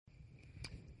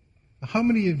How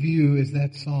many of you is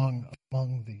that song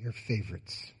among your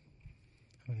favorites?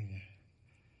 How many of you?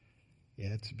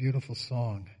 Yeah, it's a beautiful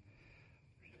song.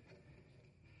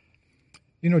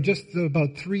 You know, just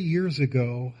about 3 years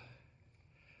ago,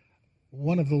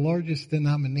 one of the largest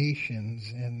denominations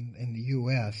in the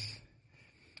U.S.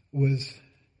 was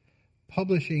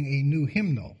publishing a new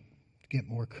hymnal to get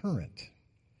more current.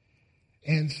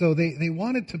 And so they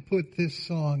wanted to put this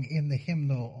song in the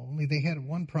hymnal, only they had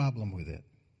one problem with it.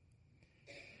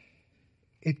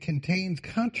 It contains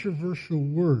controversial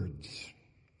words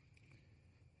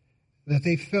that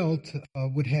they felt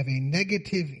would have a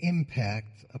negative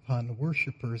impact upon the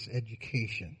worshippers'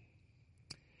 education.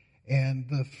 And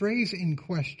the phrase in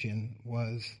question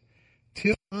was,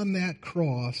 "Till on that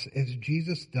cross, as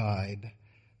Jesus died,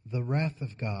 the wrath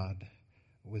of God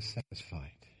was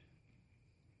satisfied."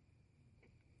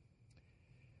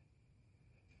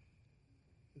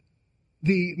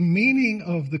 The meaning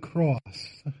of the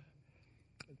cross,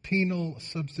 penal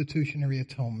substitutionary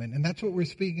atonement, and that's what we're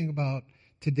speaking about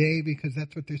today because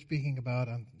that's what they're speaking about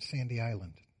on Sandy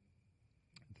Island.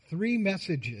 3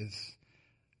 messages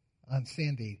on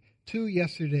Sandy. 2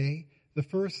 yesterday. The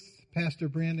first Pastor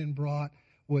Brandon brought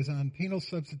was on penal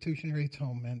substitutionary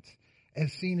atonement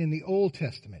as seen in the Old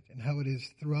Testament and how it is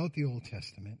throughout the Old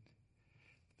Testament.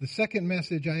 The second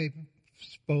message I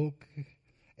spoke,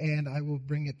 and I will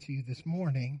bring it to you this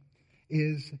morning,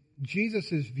 is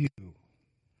Jesus' view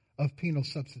of penal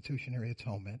substitutionary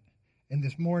atonement. And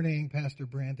this morning, Pastor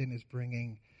Brandon is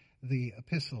bringing the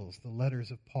epistles, the letters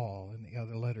of Paul and the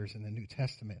other letters in the New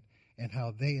Testament, and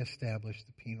how they establish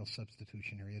the penal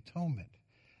substitutionary atonement.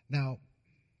 Now,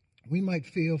 we might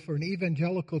feel for an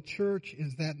evangelical church,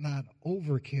 is that not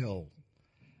overkill?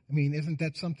 I mean, isn't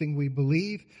that something we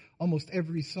believe? Almost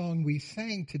every song we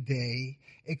sang today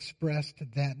expressed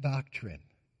that doctrine.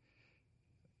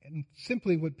 And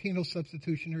simply what penal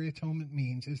substitutionary atonement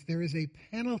means is there is a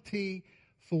penalty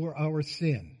for our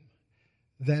sin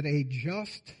that a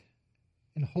just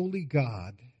and holy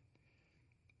God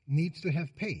needs to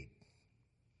have paid.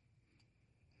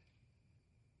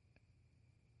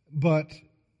 But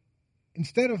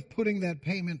instead of putting that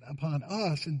payment upon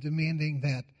us and demanding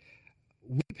that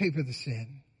we pay for the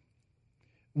sin,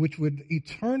 which would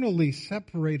eternally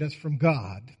separate us from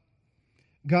God,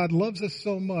 God loves us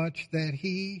so much that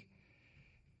He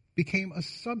became a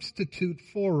substitute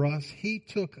for us. He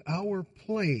took our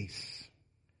place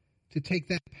to take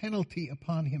that penalty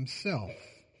upon Himself.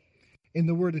 And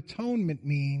the word atonement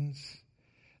means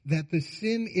that the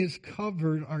sin is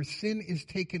covered, our sin is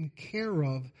taken care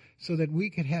of so that we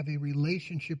could have a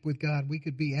relationship with God. We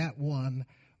could be at one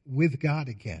with God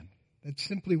again. That's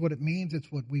simply what it means.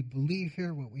 It's what we believe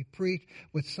here, what we preach,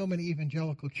 what so many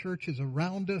evangelical churches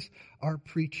around us are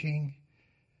preaching.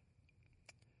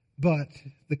 But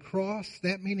the cross,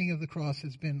 that meaning of the cross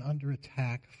has been under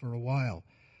attack for a while.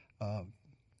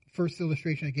 First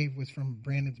illustration I gave was from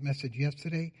Brandon's message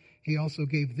yesterday. He also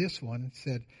gave this one. It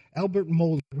said, Albert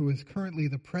Mohler, who is currently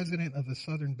the president of the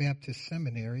Southern Baptist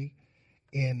Seminary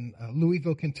in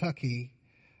Louisville, Kentucky,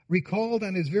 recalled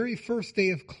on his very first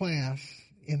day of class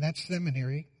in that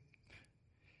seminary,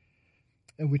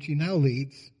 which he now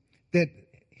leads, that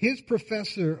his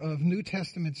professor of New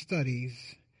Testament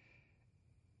studies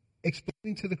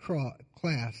explained to the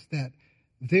class that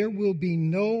there will be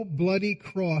no bloody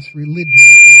cross religion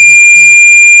in this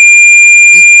classroom.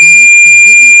 It's beneath the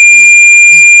dignity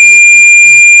and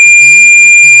self-respect to believe in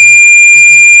a God who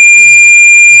had to kill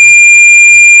in order to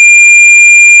forgive.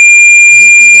 And we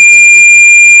see that that isn't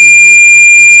simply viewed from a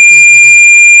few decades ago.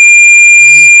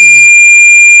 We see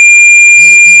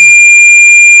right now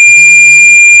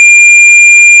denominations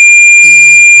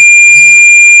feeling that that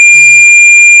is,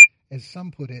 as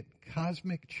some put it,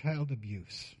 cosmic child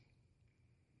abuse.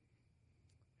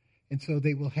 And so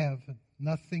they will have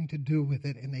nothing to do with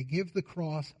it, and they give the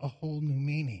cross a whole new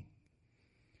meaning.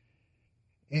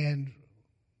 And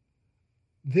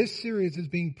this series is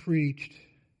being preached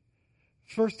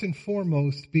first and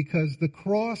foremost because the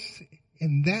cross,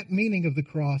 and that meaning of the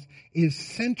cross, is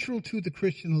central to the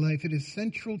Christian life. It is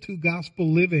central to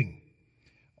gospel living.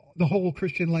 The whole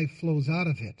Christian life flows out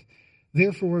of it.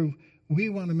 Therefore, we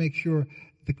want to make sure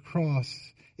the cross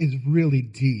is really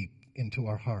deep into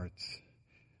our hearts.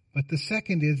 But the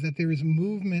second is that there is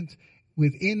movement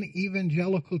within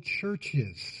evangelical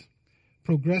churches,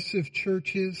 progressive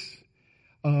churches,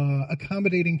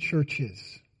 accommodating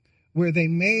churches, where they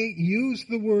may use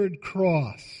the word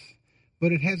cross,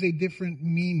 but it has a different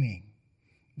meaning.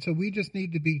 So we just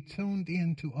need to be tuned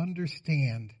in to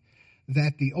understand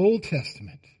that the Old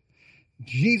Testament,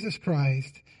 Jesus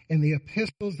Christ and the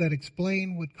epistles that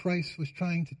explain what Christ was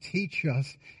trying to teach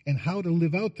us and how to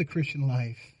live out the Christian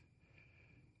life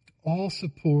all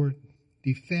support,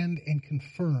 defend, and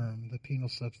confirm the penal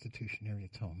substitutionary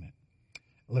atonement.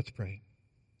 Let's pray.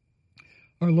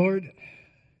 Our Lord,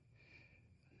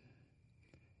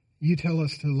 you tell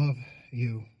us to love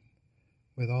you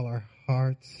with all our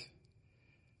hearts,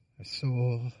 our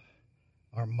soul,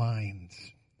 our minds,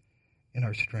 and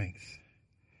our strength.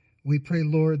 We pray,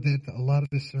 Lord, that a lot of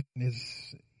this sermon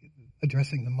is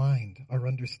addressing the mind, our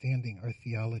understanding, our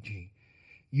theology.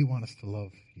 You want us to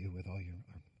love you with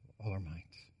all our minds.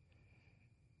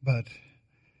 But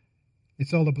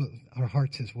it's all about our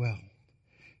hearts as well.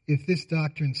 If this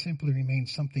doctrine simply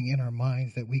remains something in our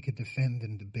minds that we could defend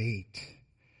and debate,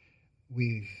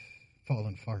 we've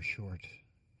fallen far short.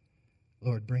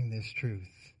 Lord, bring this truth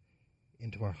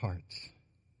into our hearts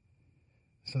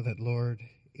so that, Lord,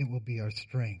 it will be our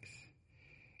strength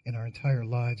in our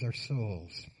lives, our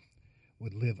souls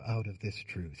would live out of this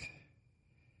truth.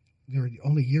 Lord,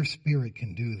 only your Spirit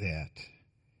can do that.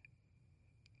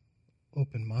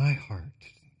 Open my heart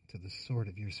to the sword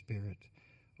of your Spirit.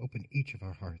 Open each of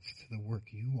our hearts to the work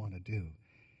you want to do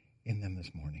in them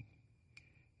this morning.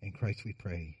 In Christ we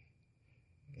pray.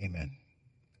 Amen.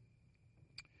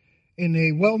 In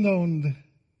a well-known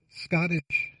Scottish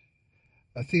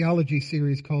theology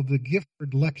series called the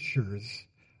Gifford Lectures,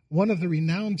 one of the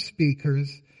renowned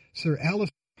speakers, Sir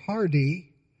Alistair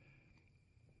Hardy,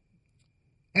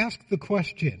 asked the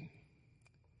question,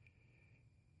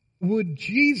 would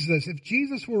Jesus, if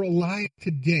Jesus were alive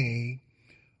today,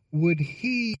 would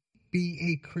he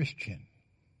be a Christian?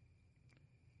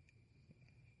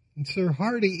 And Sir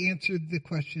Hardy answered the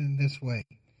question in this way,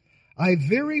 I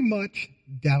very much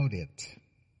doubt it.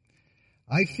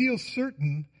 I feel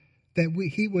certain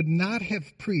that he would not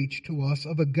have preached to us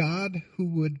of a God who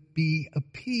would be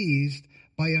appeased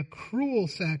by a cruel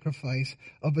sacrifice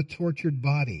of a tortured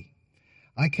body.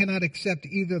 I cannot accept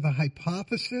either the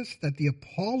hypothesis that the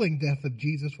appalling death of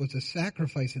Jesus was a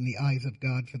sacrifice in the eyes of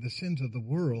God for the sins of the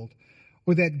world,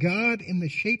 or that God, in the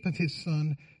shape of his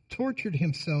Son, tortured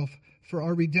himself for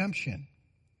our redemption.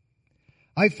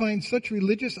 I find such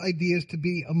religious ideas to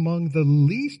be among the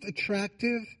least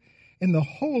attractive in the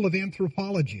whole of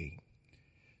anthropology.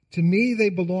 To me, they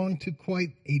belong to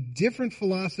quite a different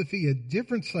philosophy, a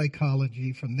different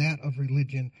psychology from that of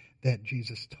religion that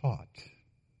Jesus taught.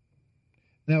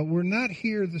 Now, we're not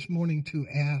here this morning to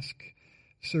ask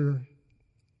Sir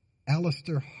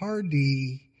Alistair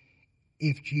Hardy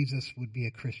if Jesus would be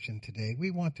a Christian today.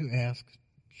 We want to ask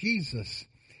Jesus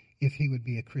if he would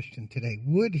be a Christian today.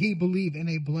 Would he believe in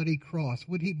a bloody cross?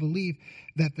 Would he believe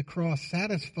that the cross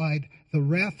satisfied the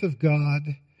wrath of God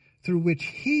through which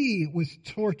he was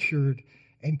tortured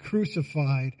and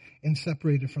crucified and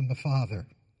separated from the Father?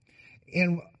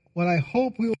 And what I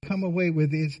hope we will come away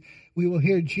with is we will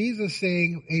hear Jesus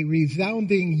saying a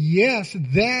resounding, yes,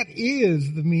 that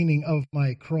is the meaning of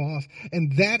my cross.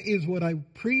 And that is what I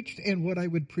preached and what I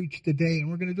would preach today. And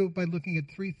we're going to do it by looking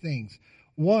at three things.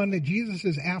 One,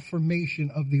 Jesus'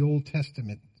 affirmation of the Old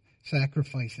Testament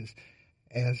sacrifices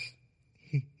as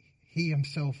he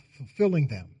himself fulfilling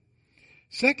them.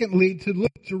 Secondly, to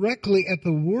look directly at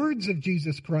the words of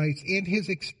Jesus Christ and his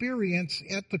experience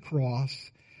at the cross.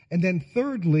 And then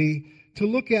thirdly, to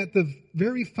look at the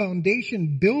very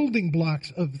foundation building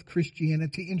blocks of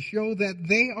Christianity and show that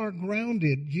they are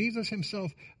grounded. Jesus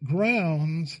himself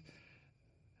grounds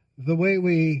the way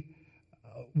we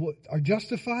are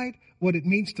justified, what it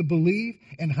means to believe,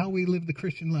 and how we live the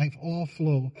Christian life all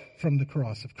flow from the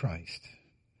cross of Christ.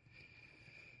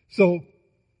 So,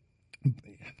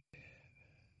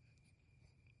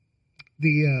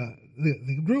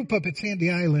 the group up at Sandy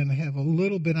Island have a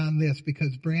little bit on this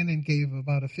because Brandon gave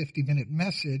about a 50-minute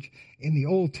message in the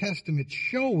Old Testament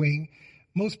showing,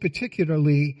 most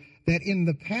particularly, that in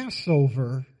the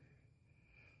Passover,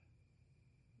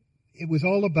 it was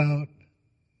all about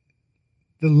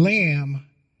the lamb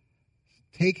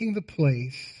taking the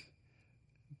place,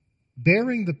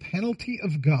 bearing the penalty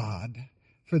of God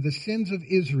for the sins of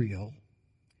Israel.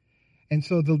 And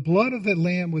so the blood of the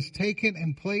lamb was taken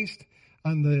and placed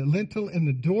on the lintel and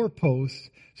the doorpost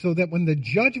so that when the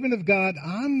judgment of God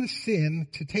on the sin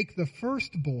to take the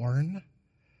firstborn,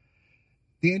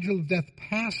 the angel of death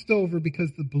passed over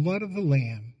because the blood of the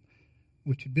lamb,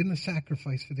 which had been the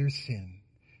sacrifice for their sin,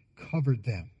 covered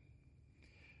them.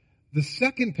 The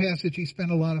second passage he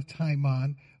spent a lot of time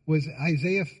on was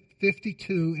Isaiah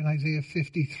 52 and Isaiah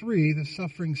 53, the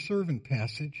suffering servant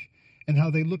passage, and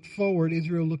how they looked forward,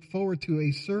 Israel looked forward to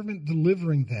a servant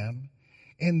delivering them,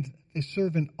 and a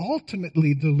servant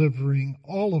ultimately delivering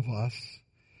all of us.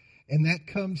 And that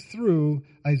comes through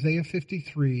Isaiah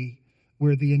 53,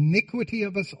 where the iniquity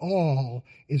of us all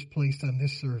is placed on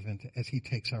this servant as he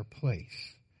takes our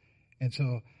place. And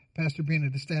so Pastor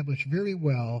Brandon established very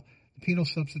well the penal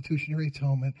substitutionary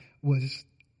atonement was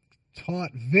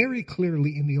taught very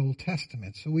clearly in the Old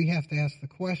Testament. So we have to ask the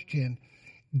question,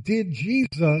 did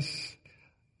Jesus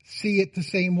see it the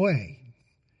same way?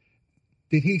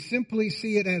 Did he simply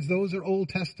see it as those are Old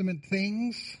Testament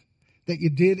things that you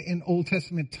did in Old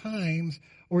Testament times,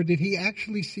 or did he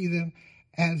actually see them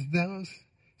as those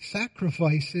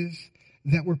sacrifices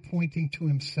that were pointing to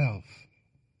himself?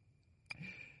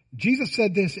 Jesus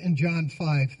said this in John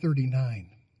 5:39.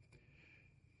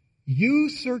 You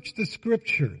search the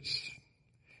Scriptures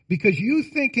because you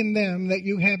think in them that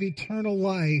you have eternal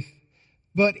life,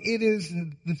 but it is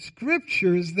the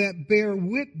Scriptures that bear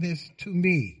witness to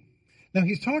me. Now,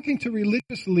 he's talking to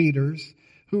religious leaders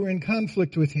who are in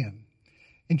conflict with him.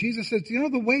 And Jesus says,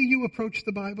 the way you approach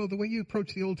the Bible, the way you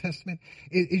approach the Old Testament,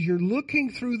 is you're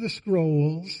looking through the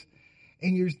scrolls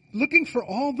and you're looking for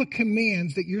all the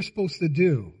commands that you're supposed to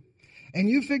do. And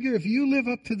you figure if you live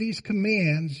up to these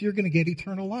commands, you're going to get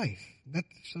eternal life.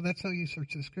 So that's how you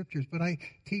search the Scriptures. But I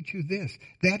teach you this.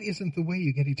 That isn't the way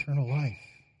you get eternal life.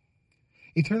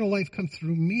 Eternal life comes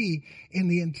through me,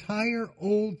 and the entire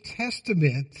Old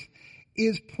Testament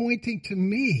is pointing to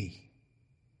me.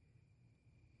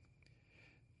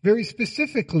 Very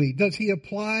specifically, does he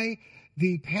apply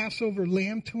the Passover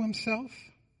lamb to himself?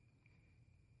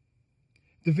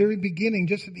 The very beginning,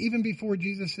 just even before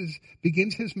Jesus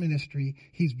begins his ministry,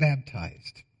 he's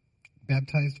baptized.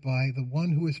 Baptized by the one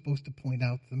who is supposed to point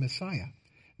out the Messiah.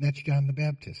 And that's John the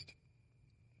Baptist.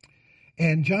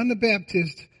 And John the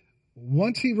Baptist,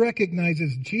 once he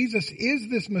recognizes Jesus is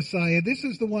this Messiah, this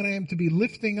is the one I am to be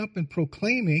lifting up and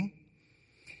proclaiming,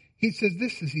 he says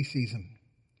this as he sees him.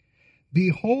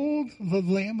 Behold the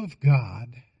Lamb of God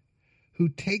who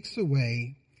takes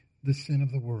away the sin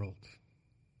of the world.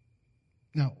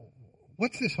 Now,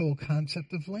 what's this whole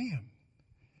concept of lamb?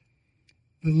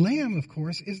 The lamb, of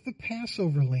course, is the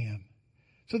Passover lamb.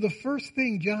 So the first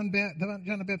thing John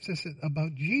the Baptist said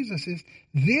about Jesus is,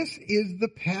 this is the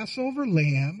Passover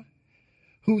lamb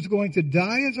who's going to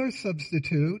die as our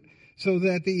substitute so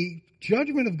that the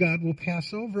judgment of God will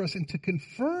pass over us. And to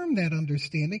confirm that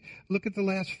understanding, look at the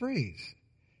last phrase.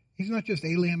 He's not just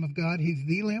a Lamb of God, he's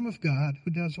the Lamb of God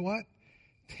who does what?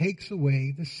 Takes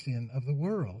away the sin of the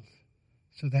world.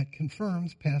 So that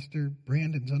confirms Pastor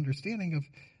Brandon's understanding of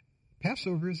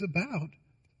Passover is about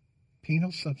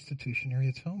penal substitutionary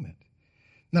atonement.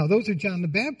 Now, those are John the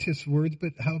Baptist's words,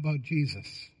 but how about Jesus?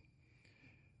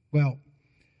 Well,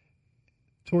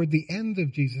 toward the end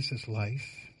of Jesus' life,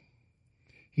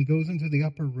 he goes into the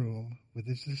upper room with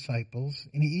his disciples,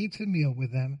 and he eats a meal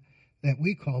with them that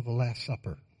we call the Last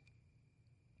Supper.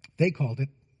 They called it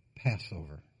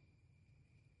Passover.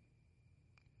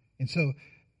 And so,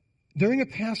 during a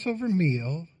Passover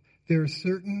meal, there are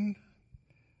certain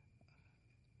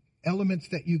elements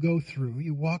that you go through,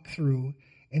 you walk through,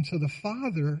 and so the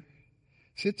Father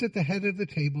sits at the head of the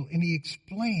table and he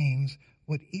explains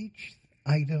what each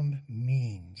item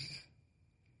means,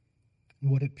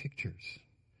 what it pictures.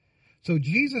 So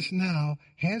Jesus now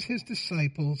has his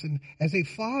disciples, and as a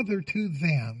father to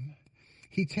them,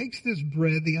 he takes this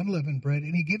bread, the unleavened bread,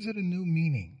 and he gives it a new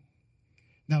meaning.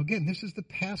 Now again, this is the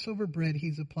Passover bread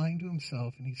he's applying to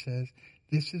himself, and he says,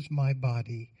 this is my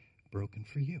body broken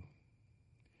for you.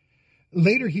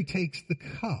 Later he takes the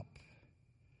cup,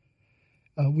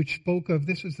 which spoke of,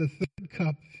 this was the third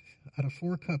cup out of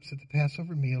 4 cups at the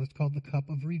Passover meal. It's called the cup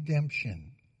of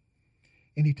redemption.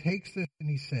 And he takes this and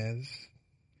he says,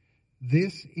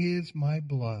 this is my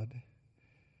blood,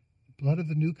 blood of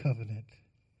the new covenant,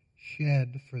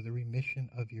 shed for the remission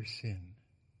of your sin.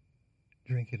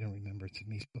 Drink it in remembrance of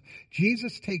me. So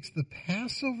Jesus takes the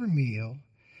Passover meal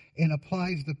and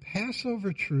applies the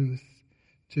Passover truth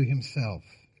to himself.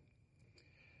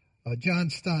 John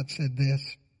Stott said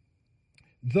this,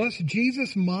 thus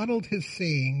Jesus modeled his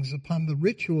sayings upon the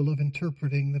ritual of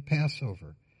interpreting the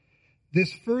Passover.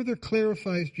 This further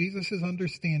clarifies Jesus'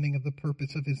 understanding of the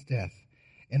purpose of his death.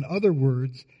 In other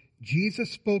words,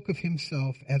 Jesus spoke of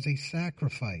himself as a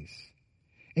sacrifice.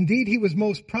 Indeed, he was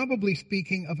most probably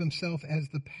speaking of himself as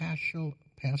the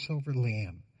Passover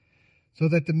lamb. So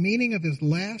that the meaning of his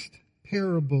last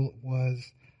parable was,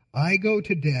 I go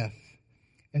to death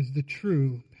as the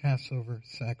true Passover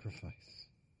sacrifice.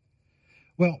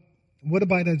 Well, what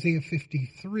about Isaiah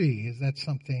 53? Is that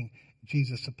something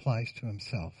Jesus applies to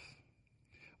himself?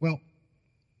 Well,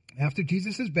 after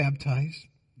Jesus is baptized,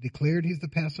 declared he's the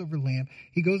Passover lamb,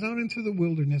 he goes out into the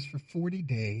wilderness for 40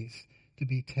 days to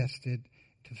be tested,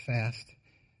 to fast,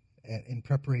 in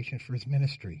preparation for his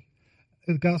ministry.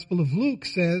 The Gospel of Luke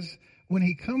says when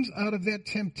he comes out of that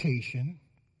temptation,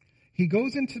 he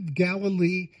goes into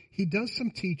Galilee, he does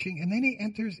some teaching, and then he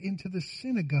enters into the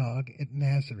synagogue at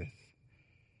Nazareth.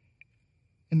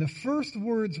 And the first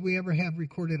words we ever have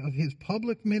recorded of his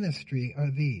public ministry are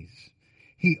these.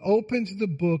 He opens the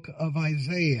book of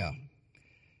Isaiah,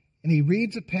 and he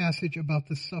reads a passage about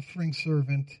the suffering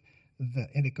servant,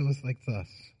 and it goes like thus.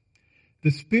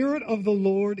 The Spirit of the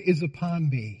Lord is upon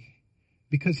me,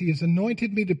 because he has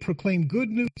anointed me to proclaim good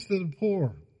news to the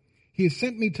poor. He has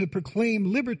sent me to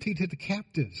proclaim liberty to the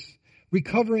captives,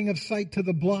 recovering of sight to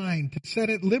the blind, to set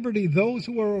at liberty those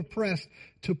who are oppressed,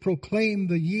 to proclaim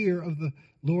the year of the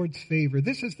Lord's favor.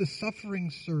 This is the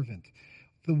suffering servant,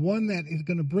 the one that is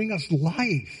going to bring us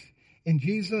life. And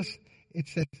Jesus, it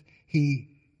says, he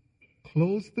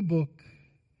closed the book.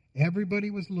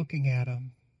 Everybody was looking at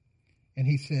him. And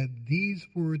he said, these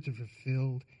words are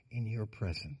fulfilled in your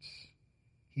presence.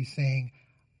 He's saying,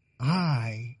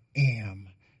 I am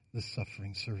the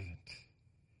suffering servant.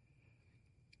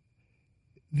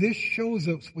 This shows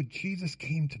us what Jesus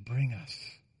came to bring us.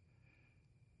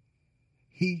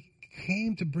 He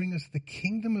came to bring us the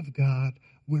kingdom of God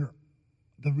where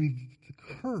the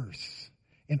curse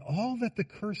and all that the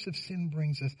curse of sin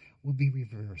brings us will be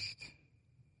reversed.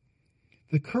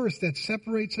 The curse that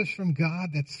separates us from God,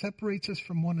 that separates us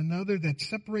from one another, that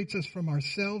separates us from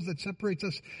ourselves, that separates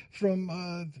us from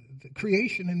the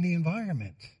creation and the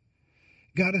environment.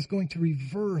 God is going to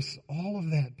reverse all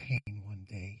of that pain one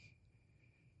day.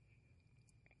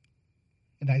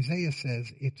 And Isaiah says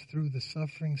it's through the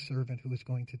suffering servant who is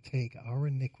going to take our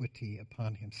iniquity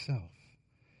upon himself.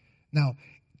 Now,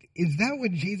 is that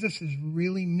what Jesus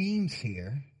really means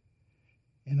here?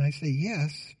 And I say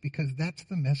yes, because that's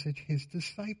the message his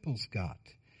disciples got.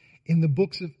 In the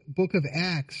book of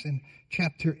Acts, in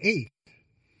chapter 8,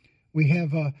 we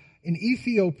have an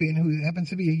Ethiopian who happens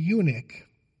to be a eunuch.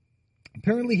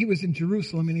 Apparently he was in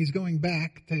Jerusalem and he's going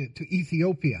back to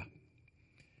Ethiopia.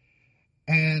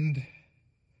 And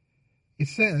it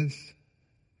says,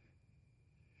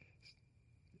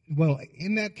 well,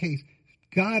 in that case,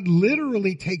 God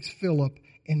literally takes Philip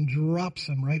and drops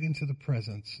him right into the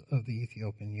presence of the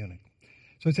Ethiopian eunuch.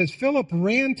 So it says, Philip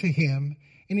ran to him,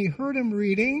 and he heard him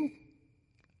reading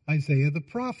Isaiah the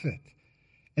prophet,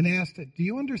 and asked, do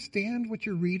you understand what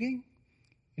you're reading?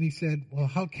 And he said, well,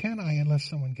 how can I unless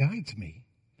someone guides me?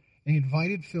 And he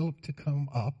invited Philip to come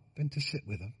up and to sit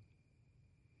with him.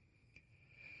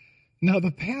 Now,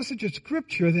 the passage of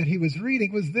Scripture that he was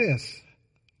reading was this.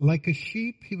 Like a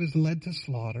sheep he was led to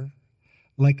slaughter.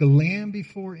 Like a lamb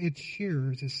before its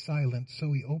shearers is silent,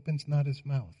 so he opens not his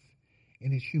mouth.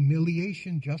 In his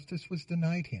humiliation, justice was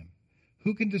denied him.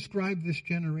 Who can describe this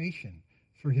generation?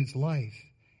 For his life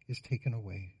is taken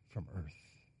away from earth.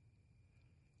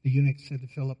 The eunuch said to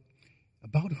Philip,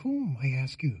 about whom, I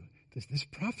ask you, does this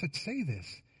prophet say this?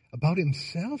 About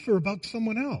himself or about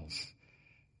someone else?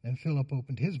 Then Philip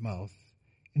opened his mouth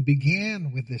and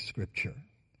began with this scripture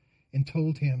and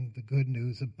told him the good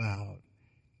news about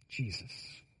Jesus.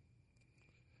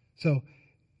 So,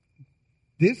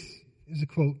 this is a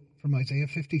quote from Isaiah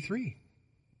 53.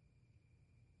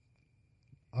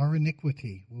 Our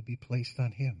iniquity will be placed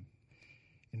on him.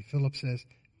 And Philip says,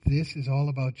 this is all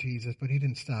about Jesus, but he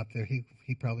didn't stop there.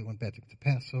 He probably went back to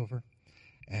Passover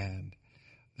and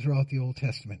throughout the Old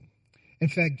Testament. In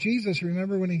fact, Jesus,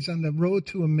 remember when he's on the road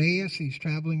to Emmaus, he's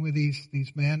traveling with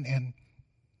these men and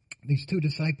these two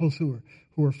disciples who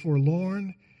are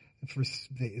forlorn.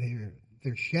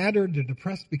 They're shattered, they're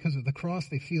depressed because of the cross,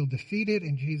 they feel defeated,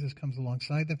 and Jesus comes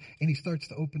alongside them, and he starts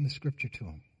to open the scripture to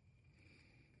them.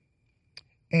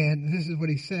 And this is what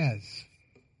he says.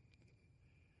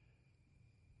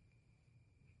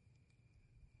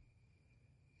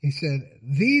 He said,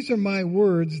 these are my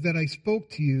words that I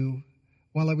spoke to you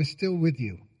while I was still with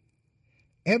you.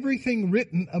 Everything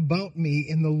written about me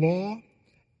in the law,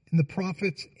 in the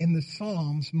prophets, in the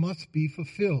Psalms must be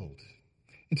fulfilled.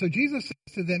 And so Jesus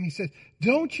says to them, he says,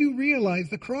 don't you realize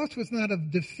the cross was not a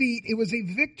defeat, it was a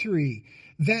victory.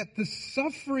 That the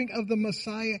suffering of the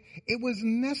Messiah, it was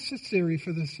necessary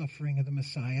for the suffering of the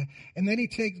Messiah. And then he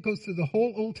goes through the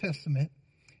whole Old Testament,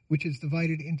 which is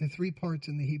divided into three parts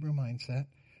in the Hebrew mindset.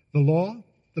 The law,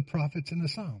 the prophets, and the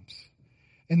Psalms.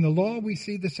 In the law, we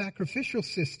see the sacrificial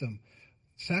system.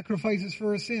 Sacrifices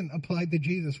for a sin applied to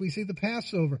Jesus. We see the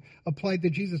Passover applied to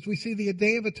Jesus. We see the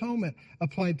Day of Atonement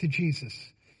applied to Jesus.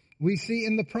 We see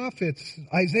in the prophets,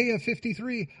 Isaiah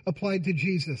 53 applied to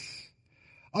Jesus.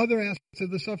 Other aspects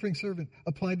of the suffering servant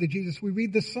applied to Jesus. We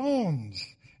read the Psalms,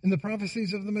 And the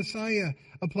prophecies of the Messiah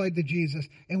applied to Jesus.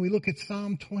 And we look at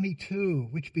Psalm 22,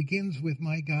 which begins with,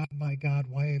 my God,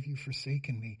 why have you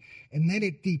forsaken me? And then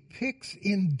it depicts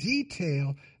in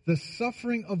detail the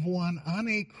suffering of one on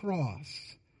a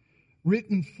cross,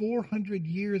 written 400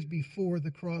 years before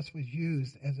the cross was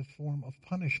used as a form of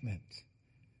punishment.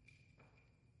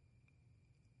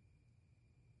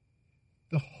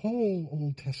 The whole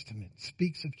Old Testament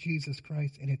speaks of Jesus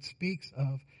Christ, and it speaks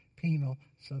of penal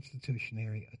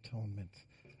substitutionary atonement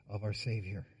of our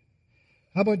Savior.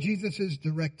 How about Jesus'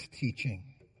 direct teaching?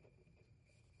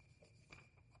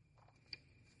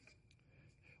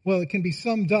 Well, it can be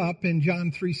summed up in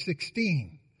John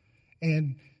 3:16.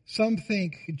 And some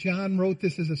think John wrote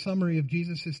this as a summary of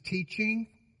Jesus' teaching,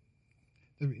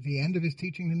 the end of his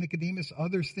teaching to Nicodemus.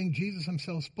 Others think Jesus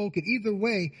himself spoke it. Either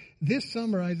way, this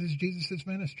summarizes Jesus'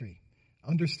 ministry,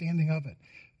 understanding of it.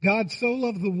 God so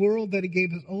loved the world that he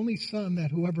gave his only Son,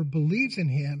 that whoever believes in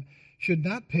him should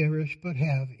not perish but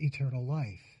have eternal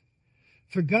life.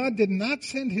 For God did not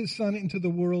send his Son into the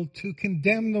world to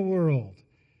condemn the world,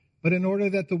 but in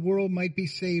order that the world might be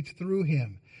saved through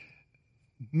him.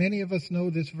 Many of us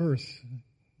know this verse.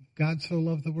 God so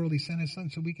loved the world, he sent his Son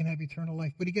so we can have eternal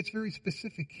life. But he gets very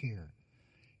specific here.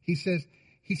 He says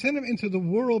he sent him into the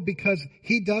world because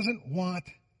he doesn't want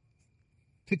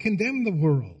to condemn the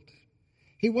world.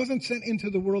 He wasn't sent into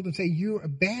the world and say, you're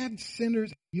bad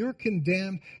sinners, you're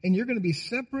condemned, and you're going to be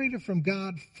separated from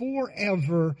God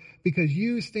forever because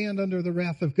you stand under the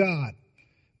wrath of God.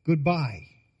 Goodbye.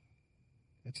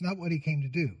 That's not what he came to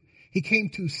do. He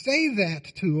came to say that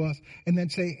to us and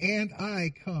then say, and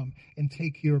I come and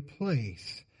take your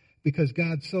place because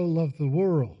God so loved the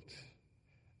world.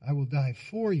 I will die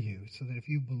for you so that if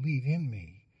you believe in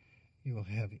me, you will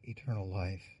have eternal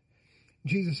life.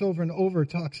 Jesus over and over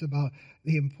talks about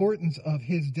the importance of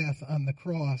his death on the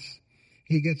cross.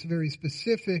 He gets very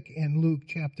specific in Luke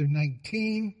chapter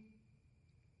 19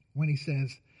 when he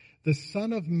says, the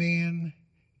Son of Man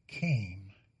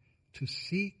came to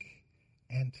seek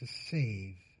and to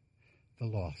save the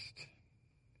lost.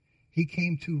 He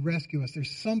came to rescue us. There's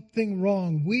something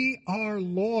wrong. We are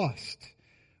lost.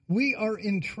 We are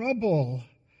in trouble.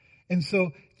 And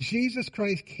so Jesus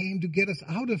Christ came to get us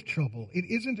out of trouble. It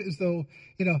isn't as though,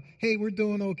 hey, we're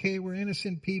doing okay, we're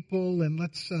innocent people, and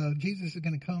Jesus is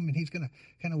going to come and he's going to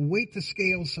kind of weight the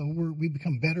scale so we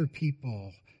become better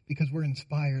people because we're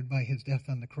inspired by his death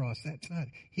on the cross. That's not.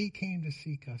 He came to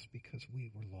seek us because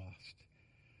we were lost.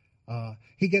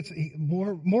 He gets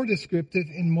more descriptive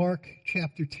in Mark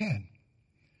chapter 10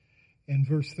 in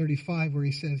verse 35 where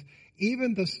he says,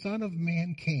 even the Son of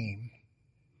Man came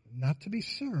not to be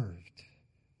served,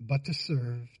 but to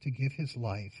serve, to give his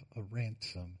life a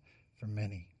ransom for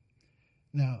many.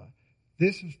 Now,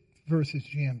 this verse is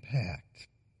jam-packed.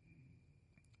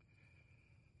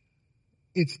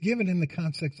 It's given in the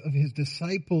context of his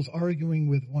disciples arguing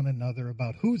with one another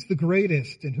about who's the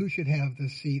greatest and who should have the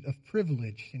seat of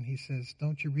privilege. And he says,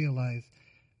 don't you realize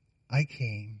I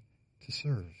came to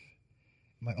serve?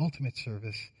 My ultimate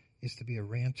service is to be a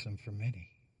ransom for many.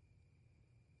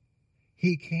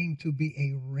 He came to be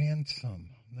a ransom.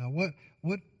 Now,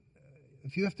 what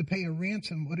if you have to pay a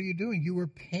ransom, what are you doing? You are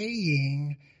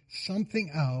paying something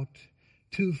out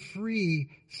to free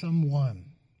someone.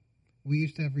 We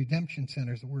used to have redemption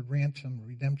centers, the word ransom,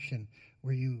 redemption,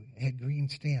 where you had green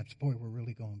stamps. Boy, we're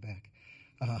really going back.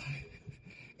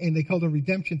 And they called a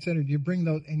redemption center. You bring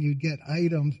those and you get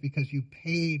items because you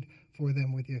paid for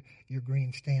them with your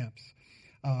green stamps.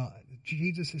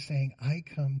 Jesus is saying, I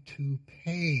come to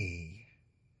pay.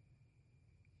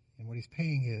 And what he's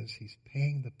paying is, he's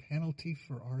paying the penalty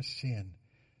for our sin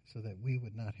so that we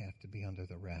would not have to be under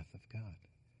the wrath of God.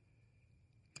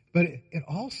 But it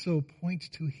also points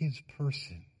to his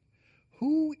person.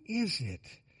 Who is it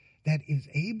that is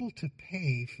able to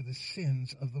pay for the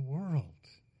sins of the world?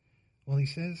 Well, he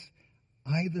says,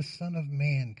 I, the Son of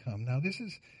Man, come. Now, this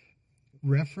is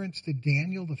reference to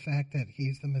Daniel, the fact that he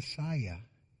is the Messiah.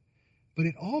 But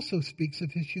it also speaks of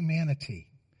his humanity.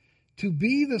 To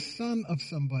be the son of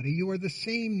somebody, you are the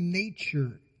same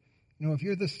nature. If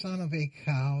you're the son of a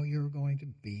cow, you're going to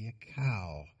be a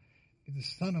cow. If you're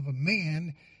the son of a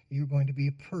man, you're going to be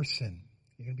a person.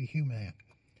 You're going to be human.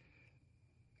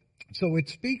 So it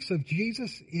speaks of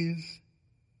Jesus is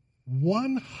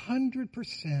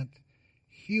 100%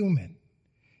 human.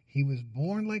 He was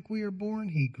born like we are born.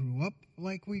 He grew up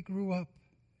like we grew up.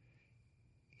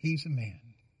 He's a man.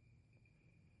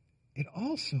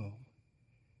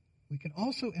 We can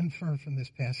also infer from this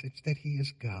passage that he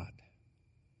is God.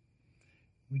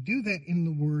 We do that in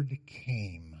the word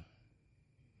came.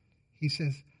 He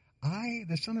says, I,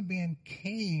 the Son of Man,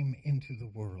 came into the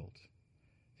world.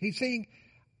 He's saying,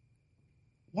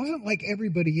 wasn't like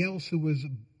everybody else who was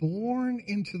born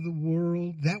into the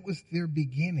world. That was their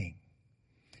beginning.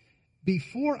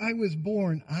 Before I was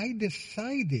born, I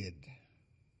decided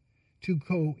to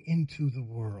go into the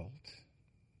world.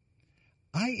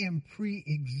 I am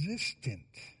pre-existent.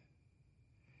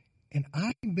 And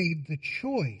I made the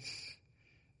choice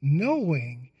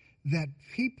knowing that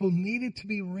people needed to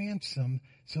be ransomed,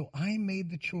 so I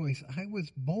made the choice. I was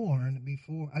born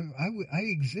before, I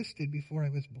existed before I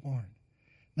was born.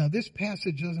 Now, this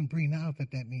passage doesn't bring out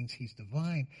that means he's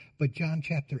divine, but John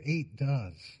chapter 8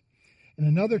 does. And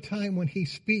another time when he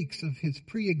speaks of his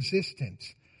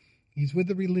pre-existence, he's with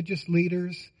the religious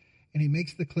leaders, and he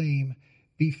makes the claim,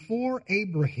 before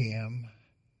Abraham,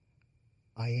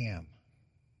 I am.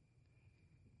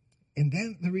 And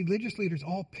then the religious leaders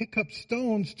all pick up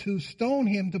stones to stone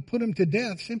him, to put him to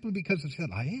death, simply because it said,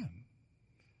 I am.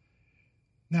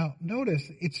 Now, notice,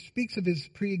 it speaks of his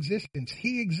pre-existence.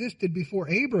 He existed before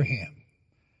Abraham,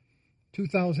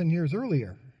 2,000 years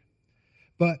earlier.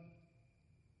 But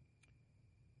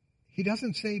he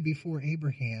doesn't say before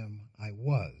Abraham, I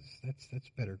was. That's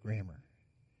better grammar.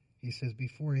 He says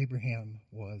before Abraham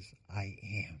was, I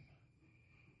am.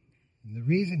 And the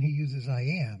reason he uses I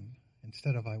am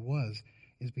instead of I was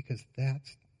is because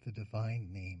that's the divine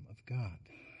name of God.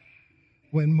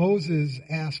 When Moses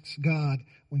asks God,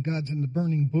 when God's in the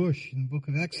burning bush in the book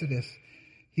of Exodus,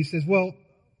 he says, well,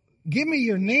 give me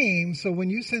your name so when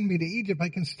you send me to Egypt, I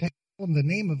can tell them the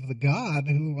name of the God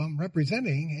who I'm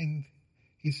representing. And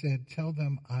he said, tell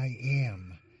them I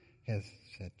am has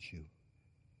sent you.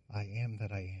 I am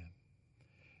that I am.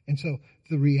 And so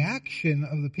the reaction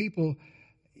of the people,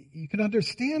 you can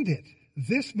understand it.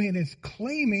 This man is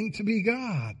claiming to be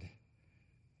God.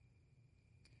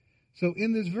 So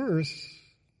in this verse,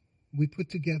 we put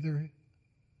together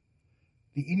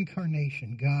the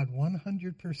incarnation, God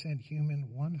 100% human,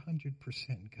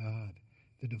 100% God,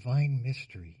 the divine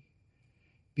mystery,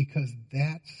 because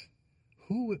that's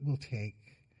who it will take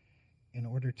in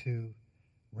order to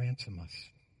ransom us.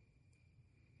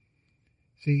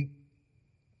 See,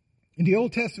 in the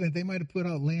Old Testament, they might have put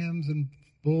out lambs and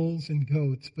bulls and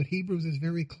goats, but Hebrews is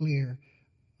very clear.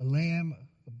 A lamb,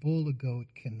 a bull, a goat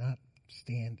cannot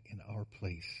stand in our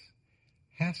place.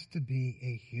 Has to be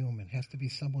a human, has to be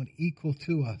someone equal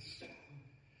to us.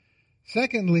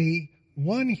 Secondly,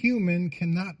 one human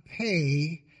cannot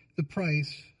pay the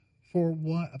price for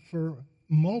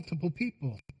multiple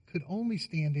people. It could only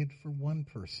stand in for one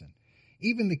person.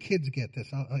 Even the kids get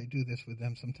this. I do this with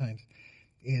them sometimes.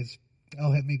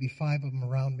 I'll have maybe 5 of them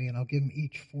around me, and I'll give them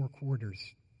each 4 quarters.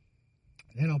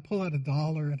 And then I'll pull out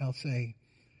 $1, and I'll say,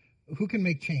 who can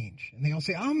make change? And they all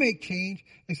say, I'll make change.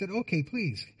 I said, okay,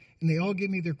 please. And they all give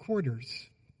me their quarters,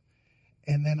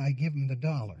 and then I give them the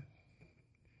 $1.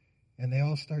 And they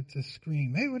all start to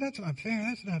scream, hey, well, that's not fair,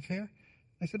 that's not fair.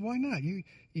 I said, why not? You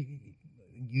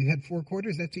had 4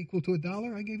 quarters, that's equal to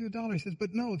 $1? I gave you $1. He says,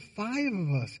 but no, 5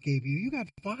 of us gave you. You got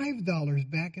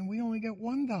 $5 back, and we only got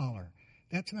 $1.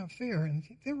 That's not fair. And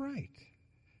they're right.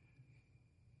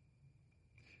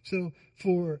 So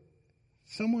for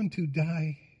someone to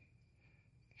die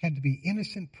had to be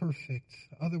innocent, perfect.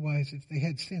 Otherwise, if they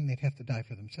had sin, they'd have to die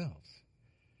for themselves.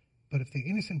 But if they're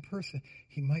innocent person,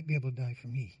 he might be able to die for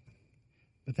me.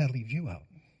 But that leaves you out.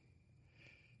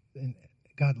 And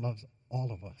God loves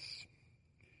all of us.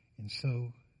 And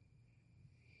so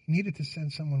he needed to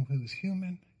send someone who was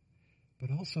human,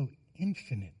 but also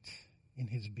infinite in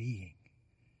his being.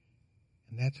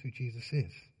 And that's who Jesus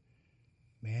is.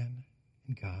 Man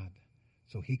and God.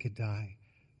 So he could die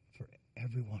for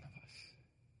every one of us.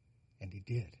 And he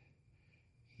did.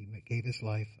 He gave his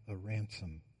life a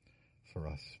ransom for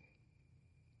us.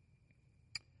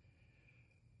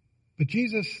 But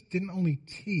Jesus didn't only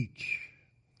teach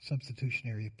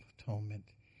substitutionary atonement.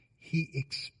 He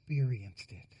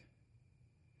experienced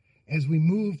it. As we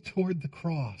move toward the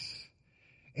cross,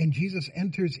 and Jesus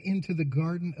enters into the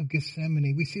Garden of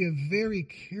Gethsemane, we see a very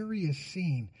curious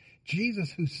scene.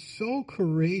 Jesus, who's so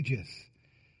courageous,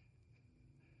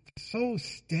 so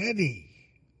steady,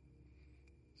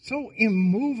 so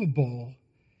immovable,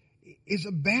 is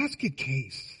a basket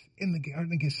case in the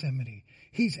Garden of Gethsemane.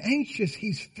 He's anxious.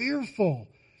 He's fearful.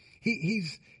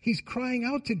 He's crying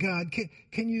out to God,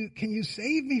 can you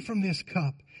save me from this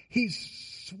cup? He's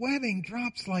sweating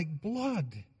drops like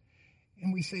blood.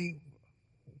 And we say,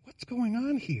 what's going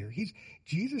on here?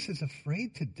 Jesus is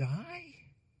afraid to die?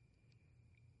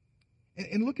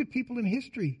 And look at people in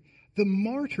history, the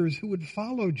martyrs who would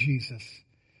follow Jesus.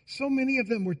 So many of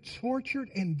them were tortured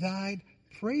and died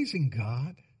praising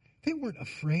God. They weren't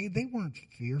afraid. They weren't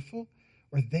fearful.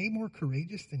 Are they more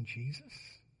courageous than Jesus?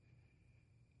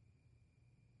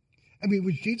 I mean,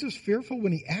 was Jesus fearful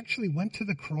when he actually went to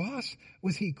the cross?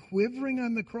 Was he quivering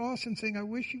on the cross and saying, I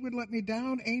wish you would let me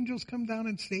down? Angels, come down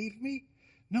and save me?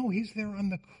 No, he's there on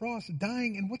the cross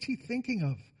dying. And what's he thinking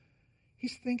of?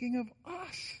 He's thinking of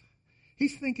us.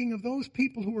 He's thinking of those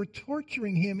people who are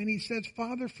torturing him. And he says,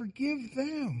 Father, forgive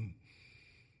them.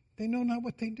 They know not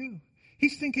what they do.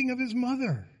 He's thinking of his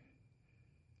mother.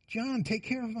 John, take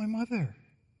care of my mother.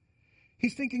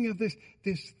 He's thinking of this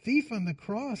thief on the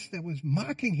cross that was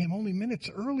mocking him only minutes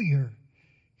earlier.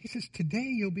 He says, today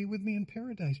you'll be with me in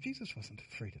paradise. Jesus wasn't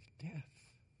afraid of death.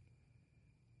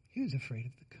 He was afraid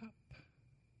of the cup.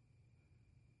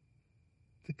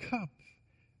 The cup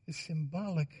is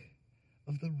symbolic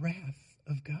of the wrath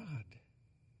of God.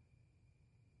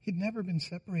 He'd never been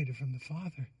separated from the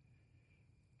Father.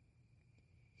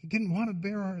 He didn't want to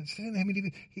bear our sin. I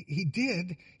mean, he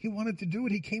did. He wanted to do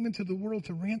it. He came into the world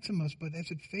to ransom us, but as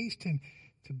it faced him,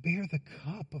 to bear the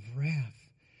cup of wrath,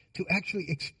 to actually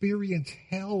experience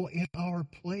hell in our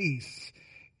place,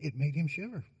 it made him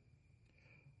shiver.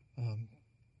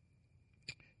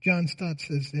 John Stott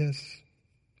says this,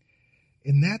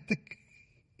 in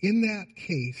that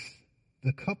case,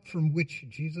 the cup from which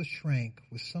Jesus shrank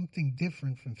was something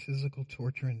different from physical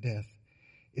torture and death.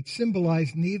 It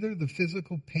symbolized neither the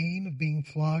physical pain of being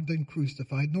flogged and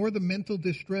crucified, nor the mental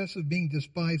distress of being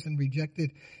despised and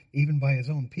rejected even by his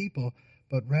own people,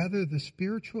 but rather the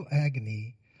spiritual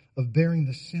agony of bearing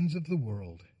the sins of the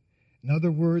world. In other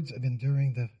words, of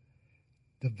enduring the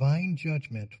divine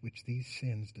judgment which these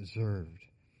sins deserved.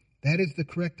 That is the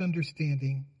correct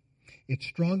understanding. It's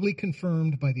strongly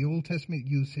confirmed by the Old Testament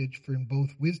usage, for in both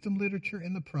wisdom literature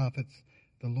and the prophets,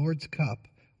 the Lord's cup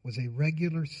was a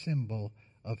regular symbol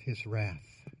of his wrath.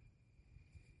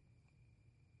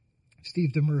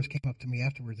 Steve Demers came up to me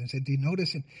afterwards and said, do you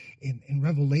notice in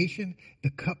Revelation,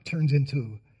 the cup turns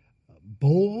into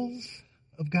bowls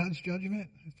of God's judgment?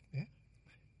 Yeah.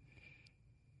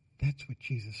 That's what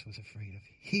Jesus was afraid of.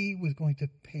 He was going to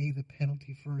pay the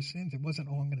penalty for our sins. It wasn't,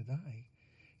 I'm going to die.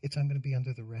 It's, I'm going to be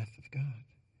under the wrath of God.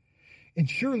 And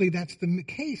surely that's the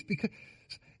case, because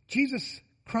Jesus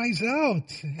cries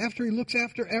out after he looks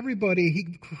after everybody.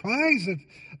 He cries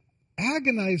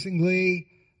agonizingly,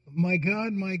 my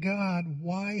God,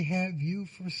 why have you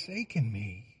forsaken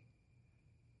me?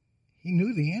 He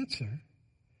knew the answer.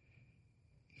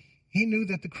 He knew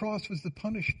that the cross was the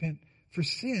punishment for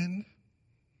sin.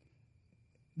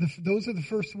 Those are the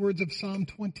first words of Psalm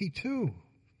 22.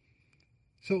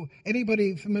 So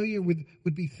anybody familiar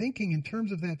would be thinking in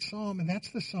terms of that psalm, and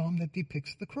that's the psalm that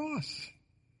depicts the cross.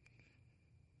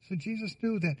 So Jesus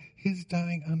knew that his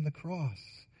dying on the cross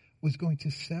was going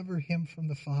to sever him from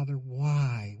the Father.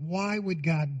 Why? Why would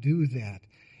God do that?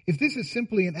 If this is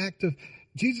simply an act of,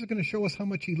 Jesus is going to show us how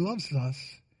much he loves us,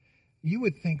 you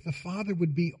would think the Father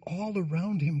would be all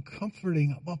around him,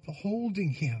 comforting,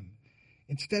 upholding him.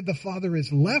 Instead, the Father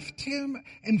has left him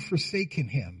and forsaken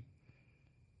him.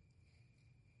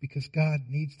 Because God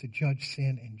needs to judge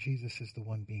sin, and Jesus is the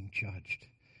one being judged.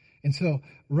 And so,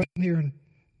 right near,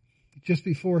 just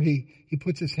before he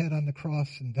puts his head on the cross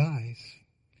and dies,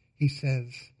 he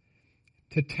says,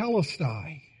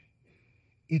 Tetelestai,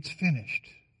 it's finished.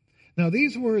 Now,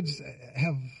 these words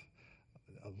have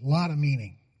a lot of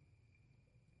meaning.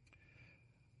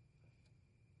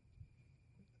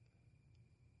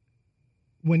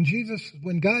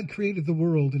 When God created the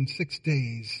world in 6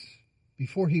 days,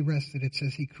 before he rested, it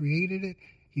says he created it,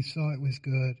 he saw it was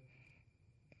good,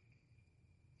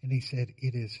 and he said,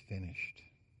 it is finished.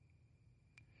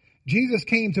 Jesus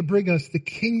came to bring us the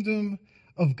kingdom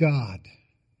of God.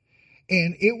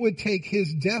 And it would take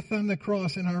his death on the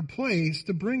cross in our place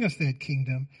to bring us that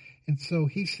kingdom. And so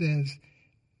he says,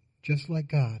 just like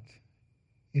God,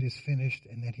 it is finished.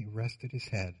 And then he rested his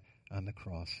head on the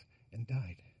cross and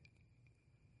died.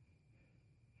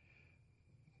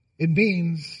 It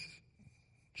means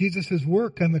Jesus'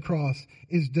 work on the cross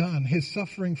is done. His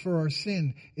suffering for our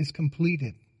sin is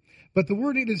completed. But the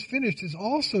word it is finished is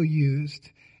also used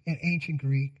in ancient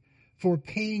Greek for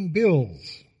paying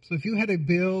bills. So if you had a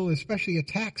bill, especially a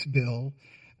tax bill,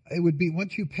 it would be,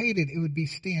 once you paid it, it would be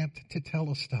stamped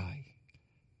Tetelestai,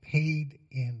 paid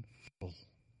in full.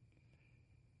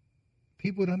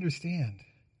 People would understand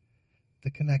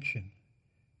the connection.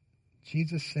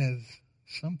 Jesus says,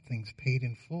 something's paid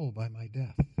in full by my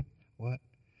death. What?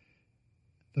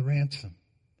 The ransom.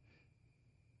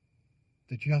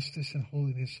 The justice and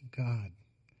holiness of God,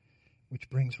 which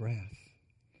brings wrath.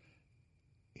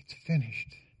 It's finished,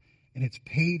 and it's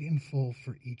paid in full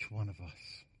for each one of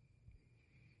us.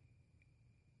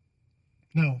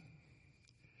 Now,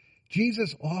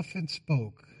 Jesus often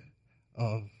spoke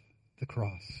of the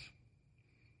cross.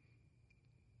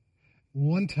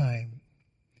 One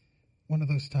of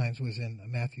those times was in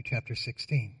Matthew chapter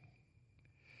 16.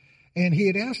 And he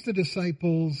had asked the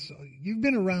disciples, you've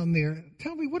been around there.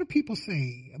 Tell me, what do people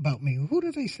say about me? Who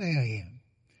do they say I am?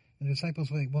 And the disciples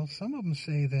were like, well, some of them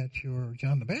say that you're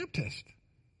John the Baptist,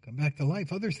 come back to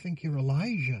life. Others think you're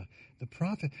Elijah, the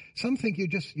prophet. Some think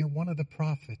you're one of the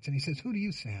prophets. And he says, who do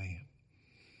you say I am?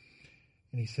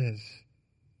 And he says,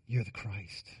 you're the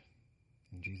Christ.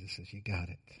 And Jesus says, you got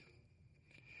it.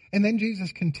 And then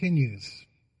Jesus continues,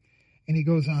 and he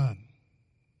goes on.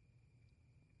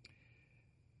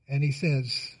 And he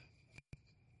says,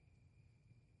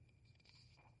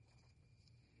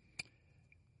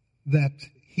 that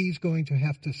he's going to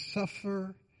have to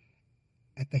suffer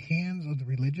at the hands of the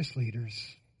religious leaders,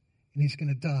 and he's going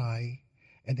to die,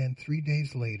 and then 3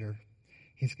 days later,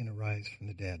 he's going to rise from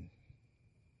the dead.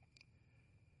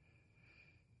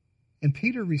 And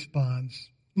Peter responds,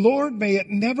 Lord, may it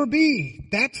never be.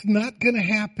 That's not going to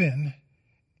happen.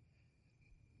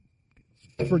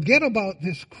 Forget about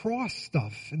this cross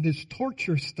stuff and this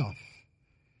torture stuff.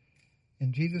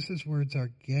 And Jesus' words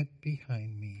are, get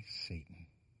behind me, Satan.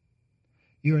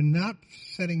 You are not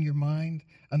setting your mind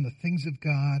on the things of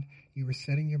God. You are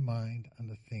setting your mind on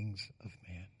the things of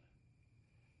man.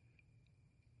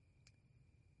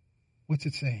 What's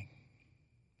it saying?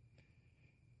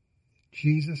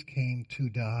 Jesus came to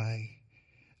die.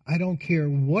 I don't care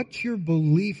what your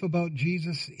belief about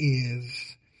Jesus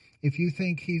is. If you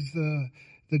think he's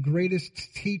the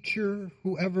greatest teacher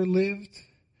who ever lived,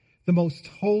 the most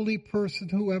holy person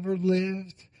who ever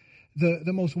lived,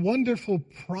 the most wonderful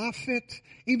prophet,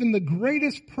 even the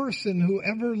greatest person who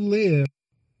ever lived,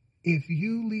 if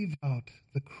you leave out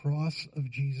the cross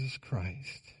of Jesus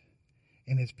Christ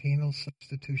and his penal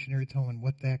substitutionary atonement,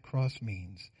 what that cross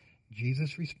means,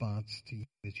 Jesus' response to you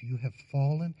is, you have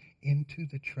fallen into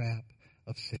the trap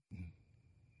of Satan.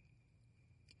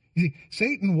 You see,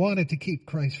 Satan wanted to keep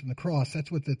Christ from the cross. That's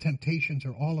what the temptations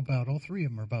are all about. All three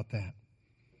of them are about that.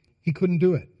 He couldn't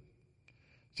do it.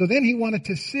 So then he wanted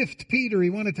to sift Peter. He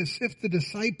wanted to sift the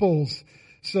disciples.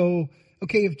 So,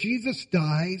 okay, if Jesus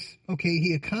dies, okay,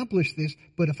 he accomplished this,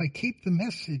 but if I keep the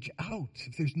message out,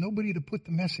 if there's nobody to put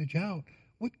the message out,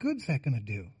 what good's that going to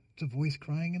do? It's a voice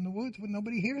crying in the woods when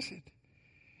nobody hears it.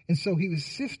 And so he was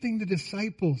sifting the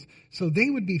disciples so they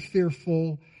would be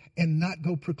fearful and not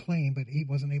go proclaim, but he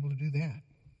wasn't able to do that.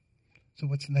 So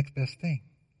what's the next best thing?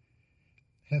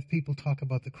 Have people talk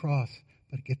about the cross,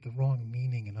 but get the wrong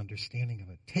meaning and understanding of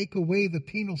it. Take away the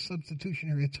penal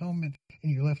substitutionary atonement,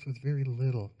 and you're left with very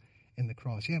little in the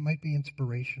cross. Yeah, it might be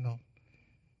inspirational,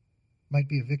 might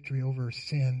be a victory over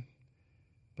sin,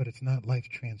 but it's not life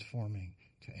transforming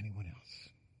to anyone else.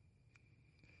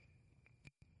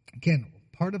 Again,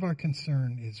 part of our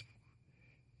concern is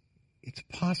it's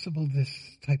possible this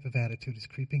type of attitude is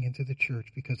creeping into the church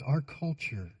because our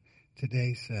culture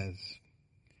today says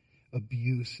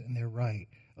abuse, and they're right.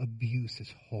 Abuse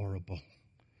is horrible.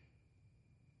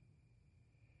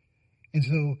 And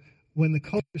so when the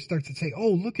culture starts to say,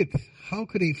 oh, look at how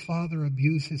could a father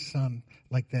abuse his son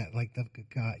like that, like the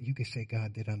God, you could say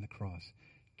God did on the cross.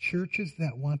 Churches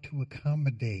that want to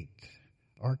accommodate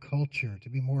our culture, to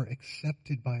be more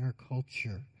accepted by our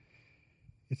culture,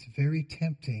 it's very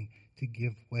tempting to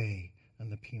give way on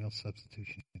the penal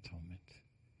substitution atonement.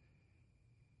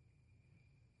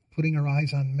 Putting our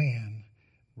eyes on man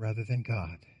rather than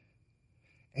God.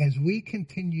 As we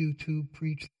continue to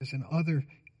preach this, and other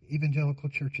evangelical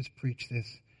churches preach this,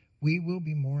 we will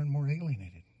be more and more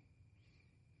alienated.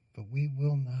 But we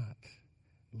will not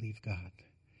leave God.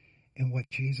 And what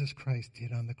Jesus Christ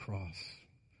did on the cross,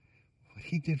 what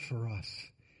he did for us,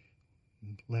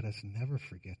 let us never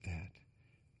forget that.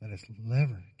 Let us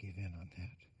never give in on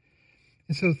that.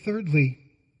 And so thirdly,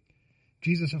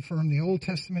 Jesus affirmed the Old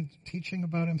Testament teaching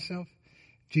about himself.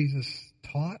 Jesus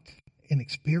taught and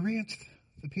experienced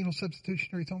the penal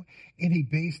substitutionary atonement, and he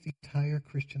based the entire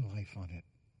Christian life on it.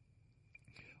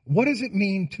 What does it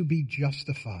mean to be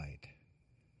justified?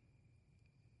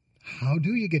 How do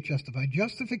you get justified?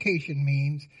 Justification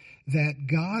means that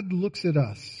God looks at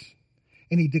us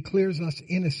and he declares us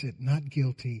innocent, not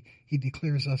guilty. He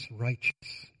declares us righteous.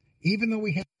 Even though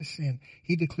we have sin,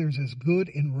 he declares us good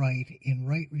and right in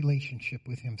right relationship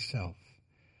with himself.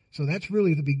 So that's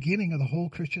really the beginning of the whole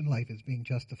Christian life, is being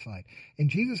justified. And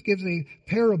Jesus gives a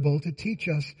parable to teach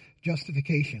us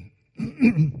justification.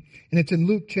 And it's in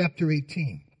Luke chapter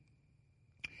 18.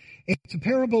 It's a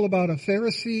parable about a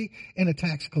Pharisee and a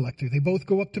tax collector. They both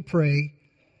go up to pray,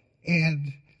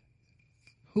 and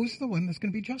who's the one that's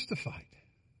going to be justified?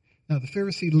 Now, the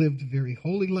Pharisee lived a very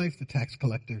holy life. The tax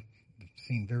collector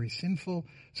seemed very sinful.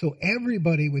 So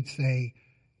everybody would say,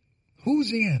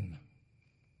 who's in?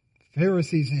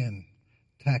 Pharisees in,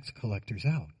 tax collectors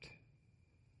out.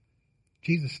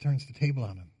 Jesus turns the table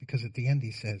on him because at the end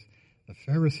he says, the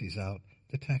Pharisees out,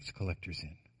 the tax collectors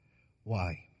in.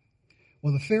 Why?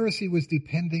 Well, the Pharisee was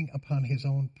depending upon his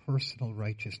own personal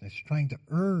righteousness, trying to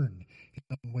earn his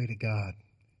own way to God.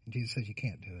 And Jesus says, you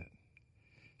can't do it.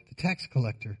 The tax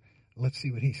collector, let's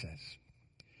see what he says.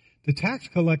 The tax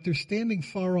collector, standing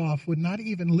far off, would not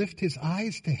even lift his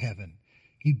eyes to heaven.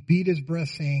 He beat his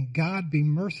breast, saying, God, be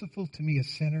merciful to me, a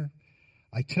sinner.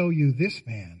 I tell you, this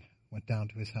man went down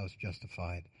to his house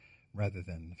justified rather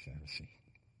than the Pharisee.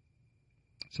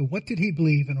 So what did he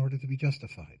believe in order to be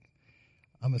justified?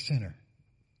 I'm a sinner.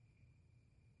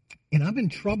 And I'm in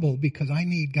trouble because I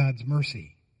need God's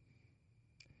mercy.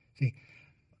 See,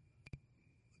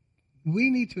 we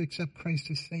need to accept Christ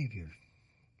as Savior.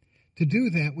 To do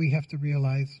that, we have to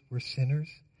realize we're sinners,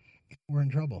 and we're in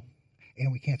trouble,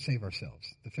 and we can't save ourselves.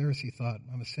 The Pharisee thought,